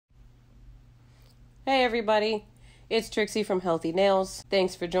Hey everybody, it's Trixie from Healthy Nails.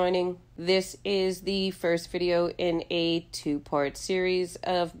 Thanks for joining. This is the first video in a two-part series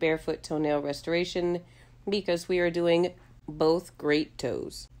of barefoot toenail restoration because we are doing both great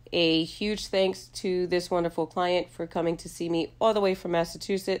toes. A huge thanks to this wonderful client for coming to see me all the way from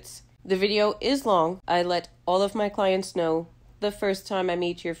Massachusetts. The video is long. I let all of my clients know the first time I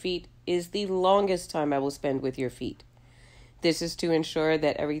meet your feet is the longest time I will spend with your feet. This is to ensure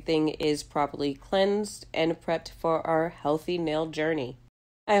that everything is properly cleansed and prepped for our healthy nail journey.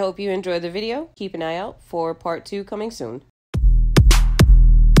 I hope you enjoy the video. Keep an eye out for part 2 coming soon.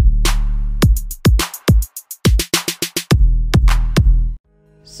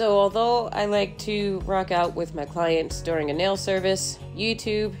 So although I like to rock out with my clients during a nail service,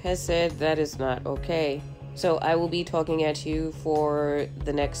 YouTube has said that is not okay. So I will be talking at you for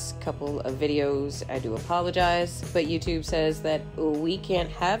the next couple of videos. I do apologize, but YouTube says that we can't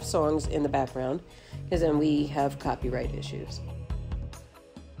have songs in the background because then we have copyright issues.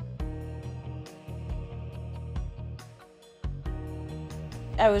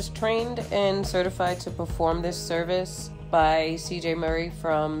 I was trained and certified to perform this service by CJ Murray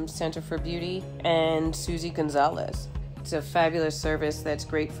from Center for Beauty and Susie Gonzalez. It's a fabulous service that's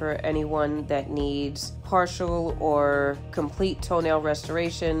great for anyone that needs partial or complete toenail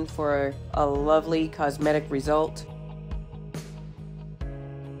restoration for a lovely cosmetic result.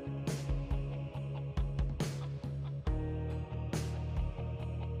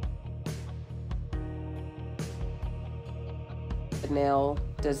 The nail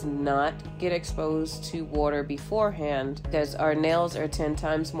does not get exposed to water beforehand because our nails are 10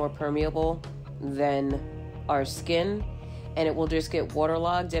 times more permeable than our skin, and it will just get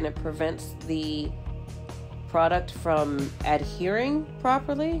waterlogged, and it prevents the product from adhering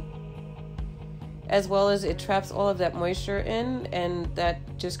properly, as well as it traps all of that moisture in, and that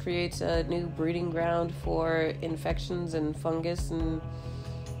just creates a new breeding ground for infections and fungus and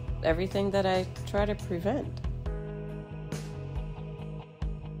everything that I try to prevent.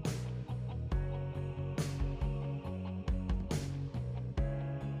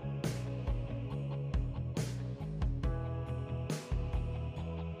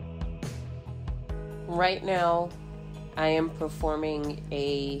 Right now, I am performing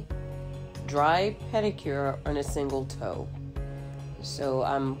a dry pedicure on a single toe. So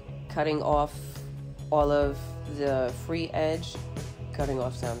I'm cutting off all of the free edge. Cutting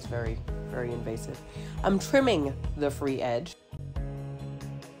off sounds very, very invasive. I'm trimming the free edge.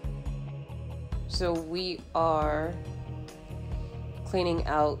 So we are cleaning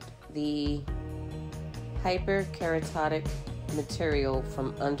out the hyperkeratotic material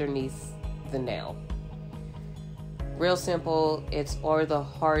from underneath the nail. Real simple, it's all the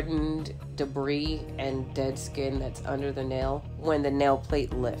hardened debris and dead skin that's under the nail when the nail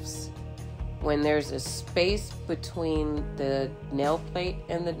plate lifts. When there's a space between the nail plate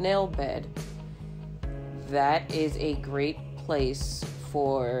and the nail bed, that is a great place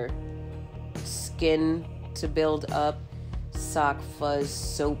for skin to build up, sock fuzz,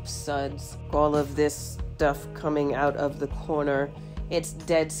 soap suds, all of this stuff coming out of the corner. It's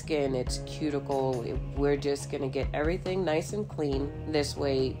dead skin, it's cuticle. We're just gonna get everything nice and clean. This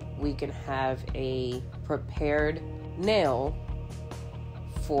way we can have a prepared nail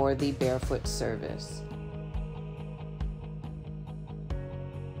for the barefoot service.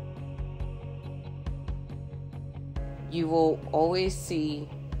 You will always see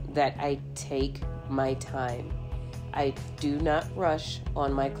that I take my time. I do not rush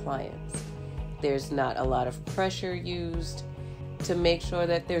on my clients. There's not a lot of pressure used to make sure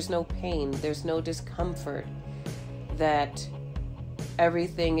that there's no pain, there's no discomfort, that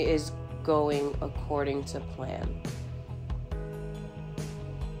everything is going according to plan.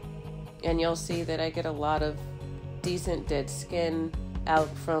 And you'll see that I get a lot of decent dead skin out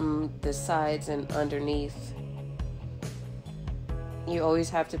from the sides and underneath. You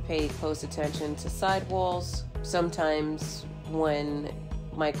always have to pay close attention to sidewalls. Sometimes when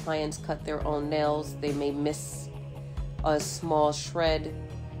my clients cut their own nails, they may miss a small shred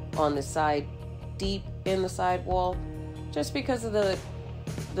on the side, deep in the sidewall, just because of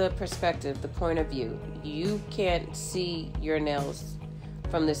the perspective, the point of view. You can't see your nails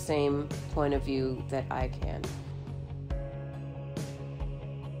from the same point of view that I can.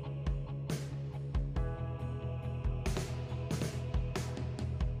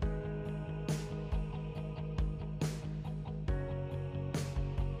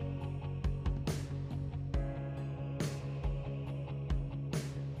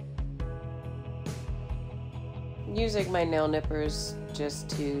 Using my nail nippers just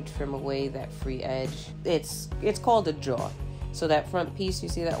to trim away that free edge. It's called a jaw. So that front piece, you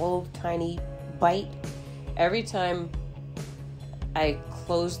see that little tiny bite. Every time I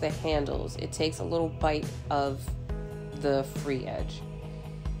close the handles, it takes a little bite of the free edge.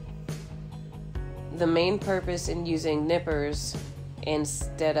 The main purpose in using nippers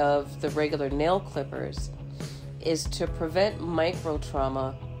instead of the regular nail clippers is to prevent micro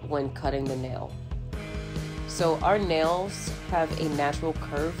trauma when cutting the nail. So our nails have a natural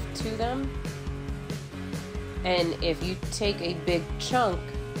curve to them, and if you take a big chunk,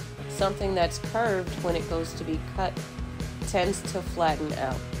 something that's curved when it goes to be cut tends to flatten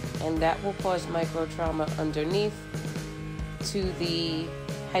out, and that will cause micro trauma underneath to the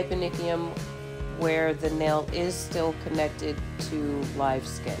hyponychium where the nail is still connected to live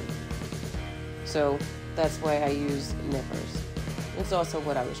skin. So that's why I use nippers. It's also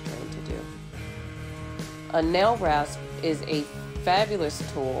what I was trained to do. A nail rasp is a fabulous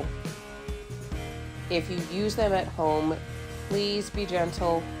tool. If you use them at home, please be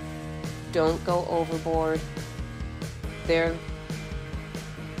gentle. Don't go overboard. They're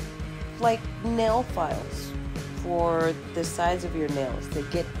like nail files for the sides of your nails. They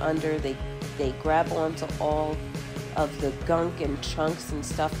get under, they grab onto all of the gunk and chunks and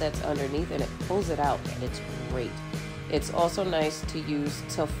stuff that's underneath, and it pulls it out, and it's great. It's also nice to use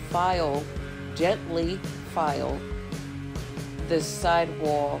to file, gently file the side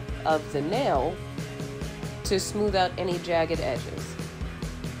wall of the nail to smooth out any jagged edges.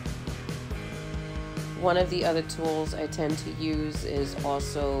 One of the other tools I tend to use is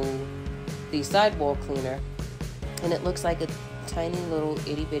also the sidewall cleaner, and it looks like a tiny little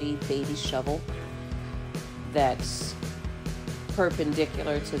itty bitty baby shovel that's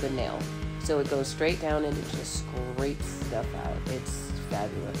perpendicular to the nail. So it goes straight down and it just scrapes stuff out. It's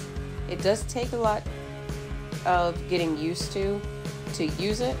fabulous. It does take a lot of getting used to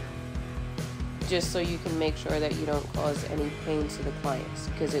use it, just so you can make sure that you don't cause any pain to the clients,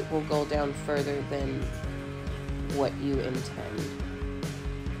 because it will go down further than what you intend.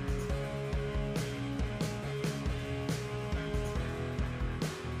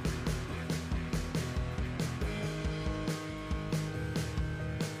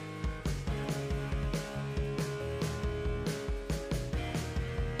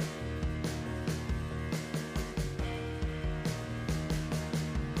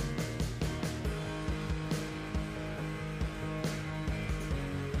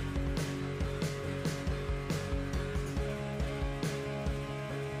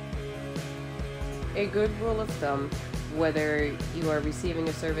 A good rule of thumb, whether you are receiving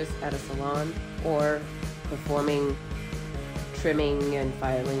a service at a salon or performing trimming and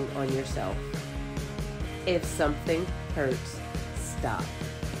filing on yourself, if something hurts, stop.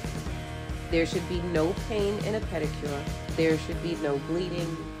 There should be no pain in a pedicure. There should be no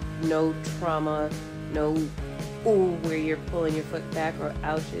bleeding, no trauma, no ooh where you're pulling your foot back or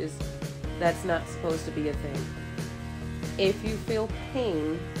ouches. That's not supposed to be a thing. If you feel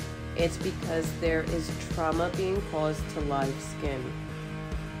pain, it's because there is trauma being caused to live skin.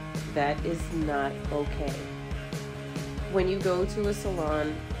 That is not okay. When you go to a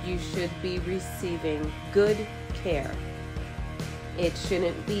salon, you should be receiving good care. It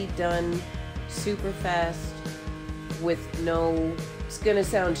shouldn't be done super fast with no, it's gonna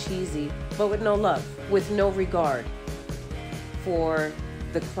sound cheesy, but with no love, with no regard for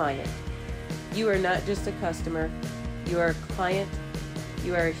the client. You are not just a customer, you are a client.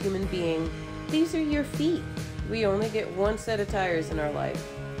 You are a human being. These are your feet. We only get one set of tires in our life.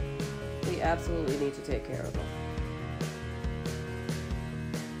 We absolutely need to take care of them.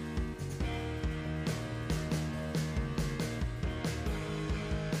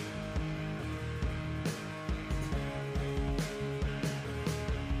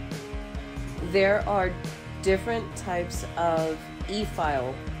 There are different types of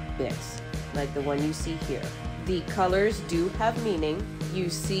e-file bits, like the one you see here. The colors do have meaning. You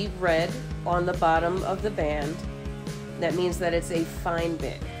see red on the bottom of the band. That means that it's a fine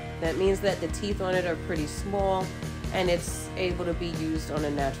bit. That means that the teeth on it are pretty small and it's able to be used on a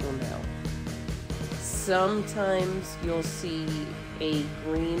natural nail. Sometimes you'll see a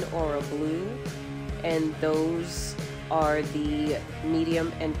green or a blue, and those are the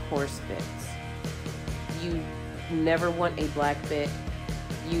medium and coarse bits. You never want a black bit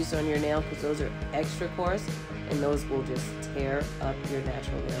used on your nail because those are extra coarse, and those will just tear up your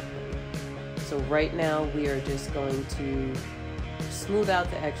natural nail plate. So right now we are just going to smooth out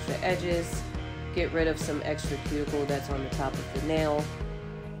the extra edges, get rid of some extra cuticle that's on the top of the nail,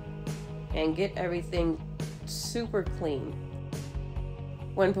 and get everything super clean.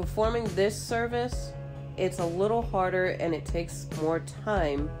 When performing this service, it's a little harder and it takes more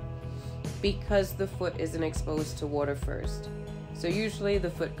time because the foot isn't exposed to water first. So usually the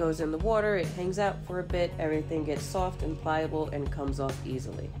foot goes in the water, it hangs out for a bit, everything gets soft and pliable and comes off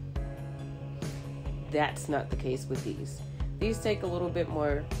easily. That's not the case with these. These take a little bit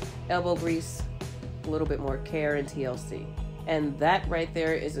more elbow grease, a little bit more care and TLC. And that right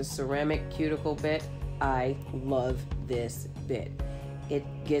there is a ceramic cuticle bit. I love this bit. It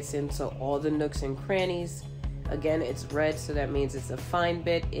gets into all the nooks and crannies. Again, it's red, so that means it's a fine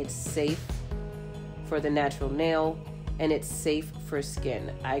bit. It's safe for the natural nail, and it's safe for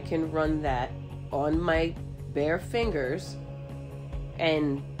skin. I can run that on my bare fingers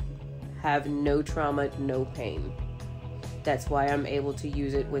and have no trauma, no pain. That's why I'm able to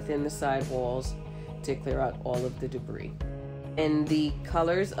use it within the sidewalls to clear out all of the debris. And the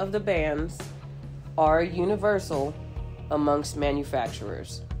colors of the bands are universal amongst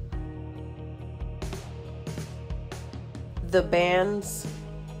manufacturers. The bands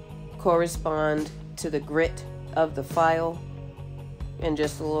correspond to the grit of the file. And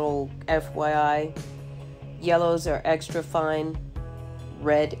just a little FYI, yellows are extra fine,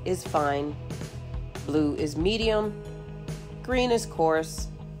 red is fine, blue is medium, green is coarse,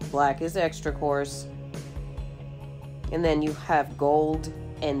 black is extra coarse, and then you have gold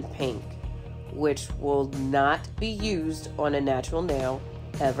and pink, which will not be used on a natural nail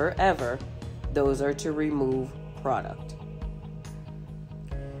ever, ever. Those are to remove product.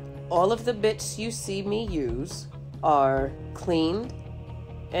 All of the bits you see me use are cleaned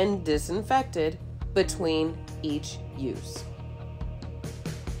and disinfected between each use.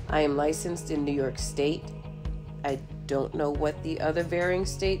 I am licensed in New York State. I don't know what the other varying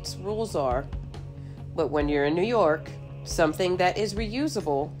states' rules are, but when you're in New York, something that is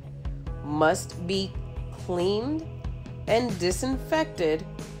reusable must be cleaned and disinfected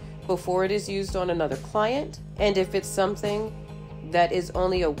before it is used on another client. And if it's something that is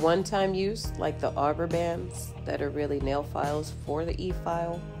only a one-time use, like the arbor bands that are really nail files for the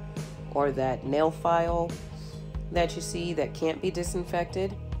e-file, or that nail file that you see that can't be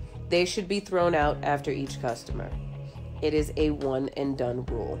disinfected, they should be thrown out after each customer. It is a one and done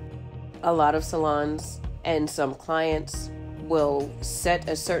rule. A lot of salons and some clients will set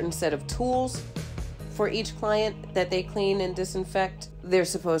a certain set of tools for each client that they clean and disinfect. They're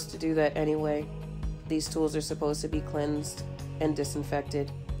supposed to do that anyway. These tools are supposed to be cleansed and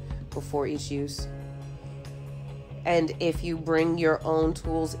disinfected before each use. And if you bring your own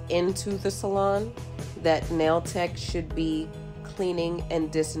tools into the salon, that nail tech should be cleaning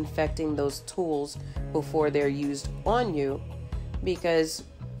and disinfecting those tools before they're used on you, because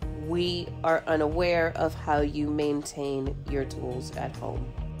we are unaware of how you maintain your tools at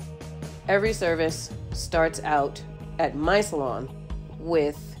home. Every service starts out at my salon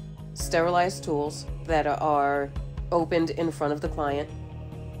with sterilized tools that are opened in front of the client,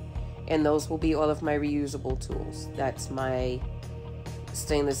 and those will be all of my reusable tools. That's my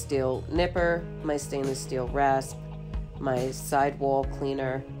stainless steel nipper, my stainless steel rasp, my sidewall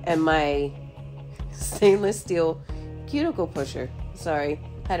cleaner, and my stainless steel cuticle pusher. Sorry,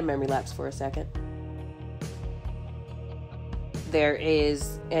 had a memory lapse for a second. There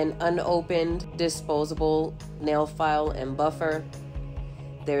is an unopened disposable nail file and buffer.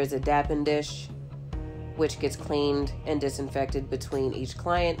 There is a dapping dish, which gets cleaned and disinfected between each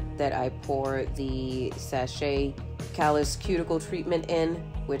client, that I pour the sachet callus cuticle treatment in,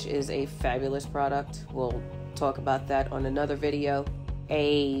 which is a fabulous product. We'll talk about that on another video.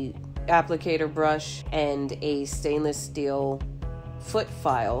 A applicator brush and a stainless steel foot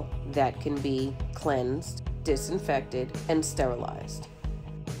file that can be cleansed, disinfected, and sterilized.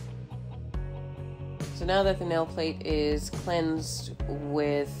 So now that the nail plate is cleansed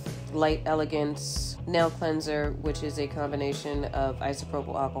with Light Elegance nail cleanser, which is a combination of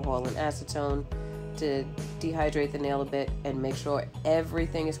isopropyl alcohol and acetone to dehydrate the nail a bit and make sure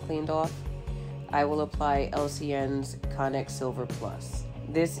everything is cleaned off, I will apply LCN's Connex Silver Plus.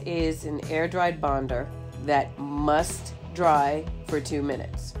 This is an air-dried bonder that must dry for 2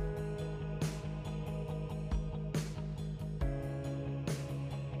 minutes.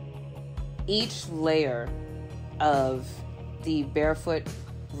 Each layer of the barefoot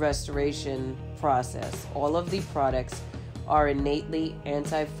restoration process, all of the products are innately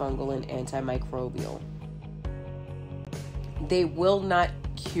antifungal and antimicrobial. They will not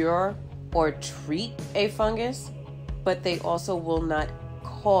cure or treat a fungus, but they also will not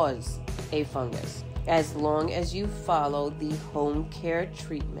cause a fungus, as long as you follow the home care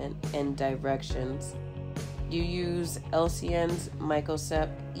treatment and directions. You use LCN's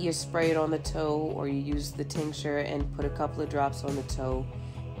Mycocept, you spray it on the toe, or you use the tincture and put a couple of drops on the toe,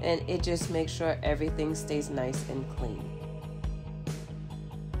 and it just makes sure everything stays nice and clean.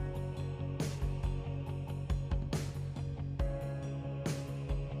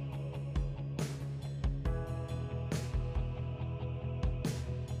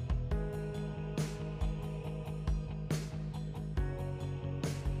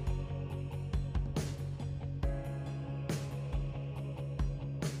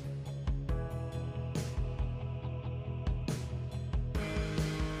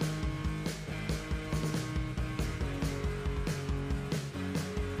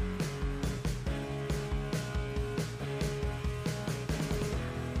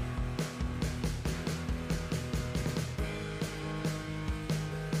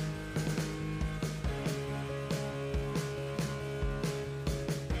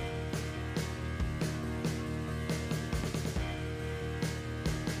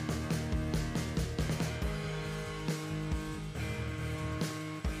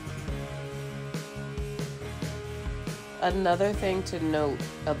 Another thing to note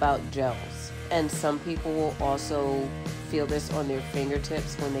about gels, and some people will also feel this on their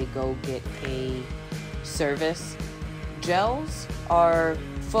fingertips when they go get a service. Gels are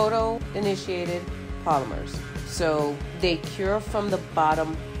photo-initiated polymers, so they cure from the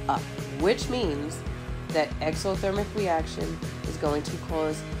bottom up, which means that exothermic reaction is going to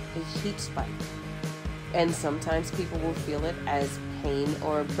cause a heat spike, and sometimes people will feel it as pain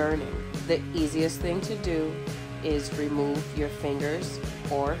or burning. The easiest thing to do is remove your fingers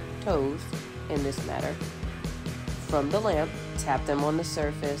or toes, in this matter, from the lamp, tap them on the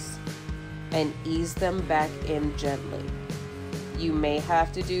surface, and ease them back in gently. You may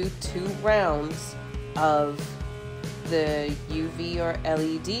have to do 2 rounds of the UV or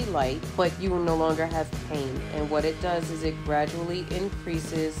LED light, but you will no longer have pain. And what it does is it gradually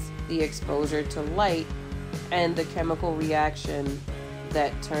increases the exposure to light and the chemical reaction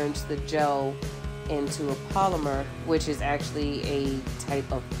that turns the gel into a polymer, which is actually a type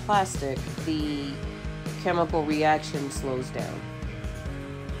of plastic. The chemical reaction slows down.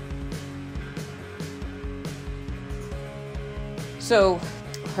 So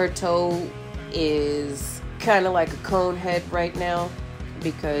her toe is kind of like a cone head right now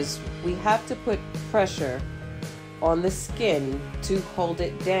because we have to put pressure on the skin to hold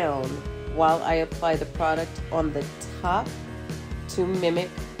it down while I apply the product on the top to mimic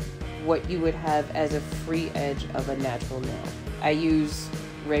what you would have as a free edge of a natural nail. I use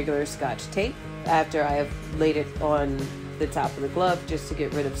regular Scotch tape after I have laid it on the top of the glove just to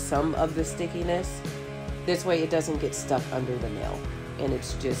get rid of some of the stickiness. This way it doesn't get stuck under the nail, and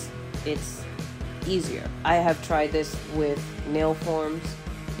it's easier. I have tried this with nail forms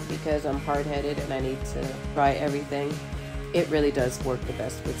because I'm hard-headed and I need to try everything. It really does work the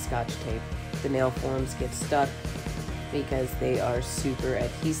best with Scotch tape. The nail forms get stuck because they are super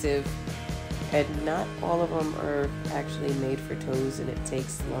adhesive, and not all of them are actually made for toes, and it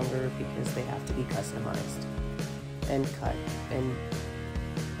takes longer because they have to be customized and cut and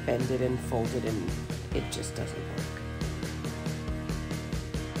bended and folded, and it just doesn't work.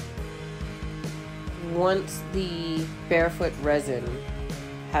 Once the barefoot resin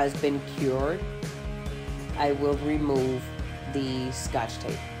has been cured, I will remove the Scotch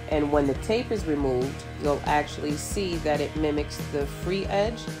tape. And when the tape is removed, you'll actually see that it mimics the free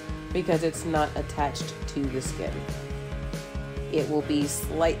edge because it's not attached to the skin. It will be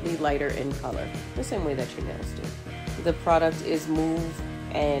slightly lighter in color, the same way that your nails do. The product is moved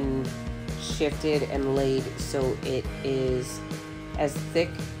and shifted and laid so it is as thick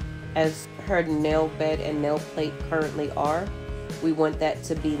as her nail bed and nail plate currently are. We want that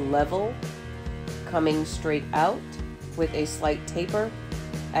to be level, coming straight out with a slight taper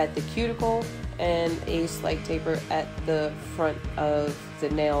at the cuticle and a slight taper at the front of the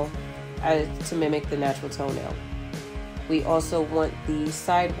nail to mimic the natural toenail. We also want the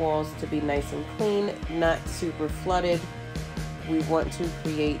side walls to be nice and clean, not super flooded. We want to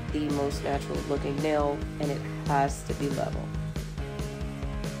create the most natural looking nail, and it has to be level.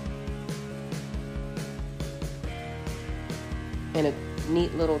 And a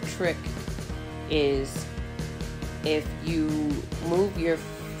neat little trick is if you move your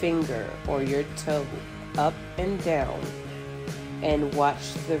finger or your toe up and down and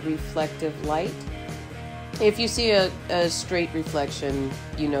watch the reflective light. If you see a straight reflection,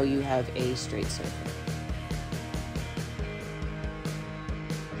 you know you have a straight surface.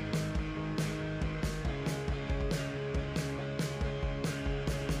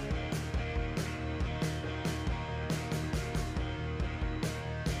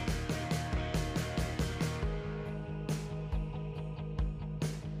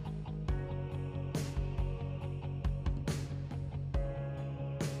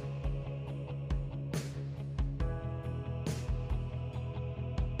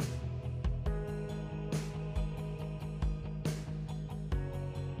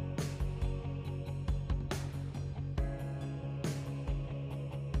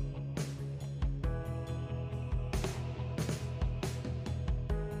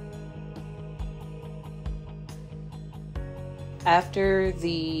 After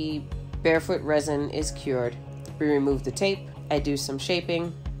the barefoot resin is cured, we remove the tape. I do some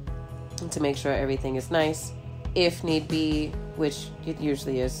shaping to make sure everything is nice. If need be, which it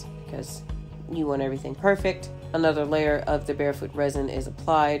usually is because you want everything perfect, another layer of the barefoot resin is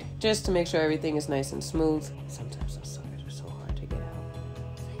applied just to make sure everything is nice and smooth. Sometimes those suckers are so hard to get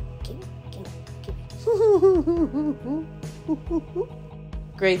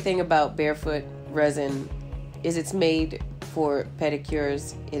out. Great thing about barefoot resin is it's made for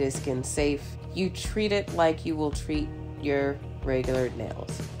pedicures. It is skin safe. You treat it like you will treat your regular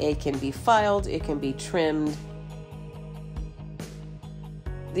nails. It can be filed, it can be trimmed.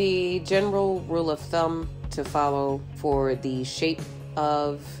 The general rule of thumb to follow for the shape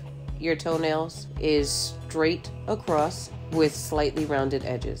of your toenails is straight across with slightly rounded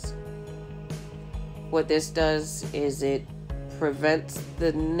edges. What this does is it prevents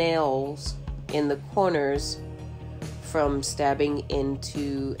the nails in the corners from stabbing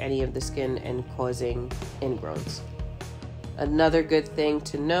into any of the skin and causing ingrowns. Another good thing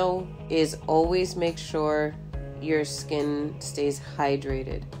to know is always make sure your skin stays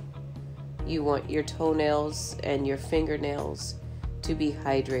hydrated. You want your toenails and your fingernails to be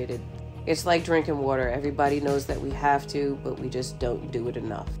hydrated. It's like drinking water. Everybody knows that we have to, but we just don't do it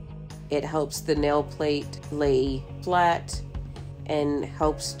enough. It helps the nail plate lay flat and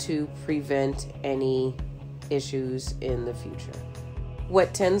helps to prevent any issues in the future.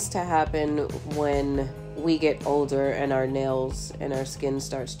 What tends to happen when we get older and our nails and our skin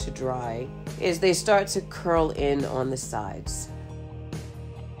starts to dry is they start to curl in on the sides.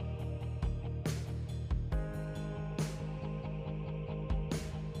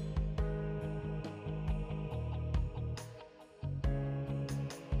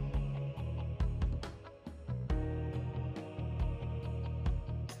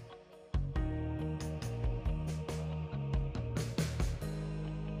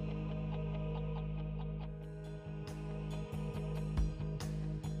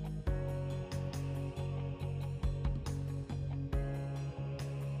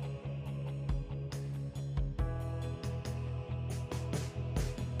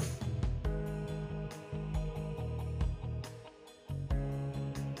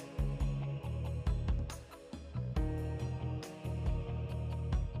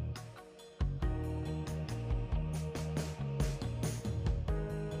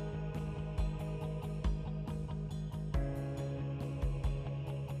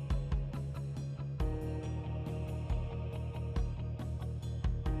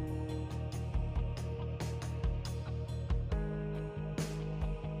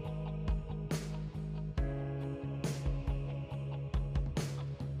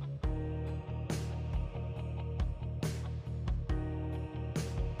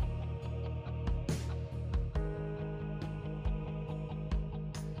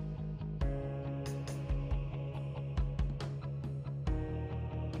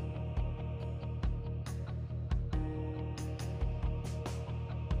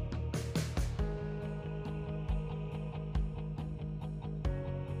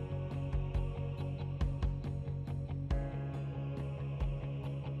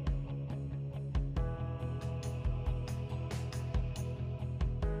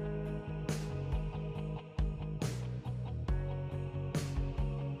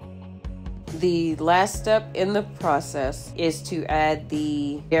 The last step in the process is to add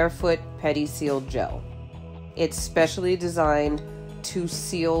the Barefoot Pedi-Seal Gel. It's specially designed to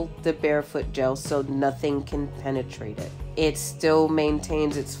seal the barefoot gel so nothing can penetrate it. It still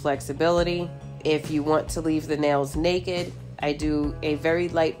maintains its flexibility. If you want to leave the nails naked, I do a very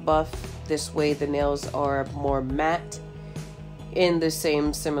light buff. This way the nails are more matte in the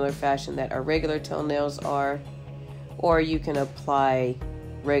same similar fashion that our regular toenails are. Or you can apply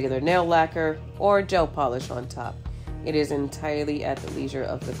regular nail lacquer or gel polish on top. It is entirely at the leisure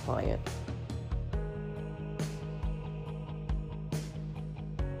of the client.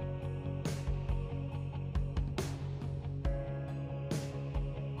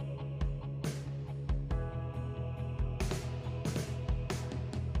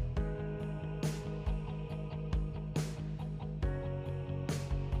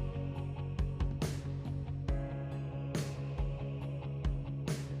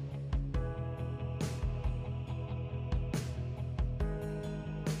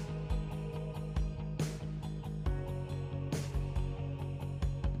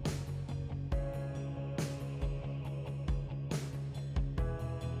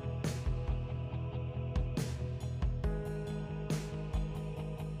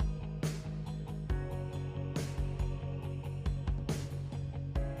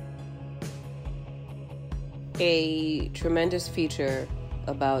 A tremendous feature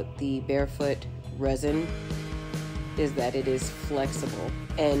about the Barefoot resin is that it is flexible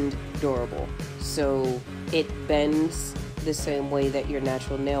and durable. So it bends the same way that your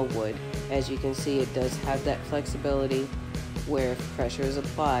natural nail would. As you can see, it does have that flexibility where if pressure is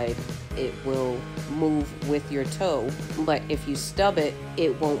applied, it will move with your toe, but if you stub it,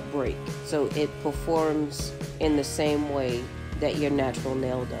 it won't break. So it performs in the same way that your natural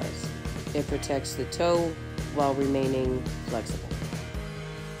nail does. It protects the toe while remaining flexible.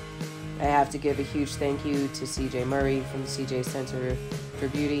 I have to give a huge thank you to CJ Murray from the CJ Center for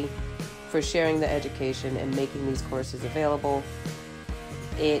Beauty for sharing the education and making these courses available.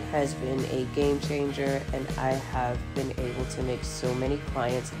 It has been a game changer, and I have been able to make so many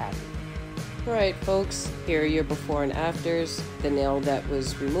clients happy. Alright folks, here are your before and afters, the nail that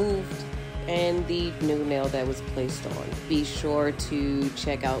was removed, and the new nail that was placed on. Be sure to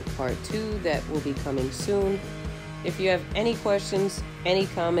check out part 2 that will be coming soon. If you have any questions, any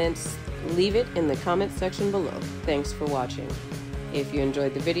comments, leave it in the comment section below. Thanks for watching. If you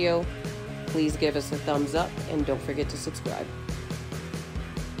enjoyed the video, please give us a thumbs up and don't forget to subscribe.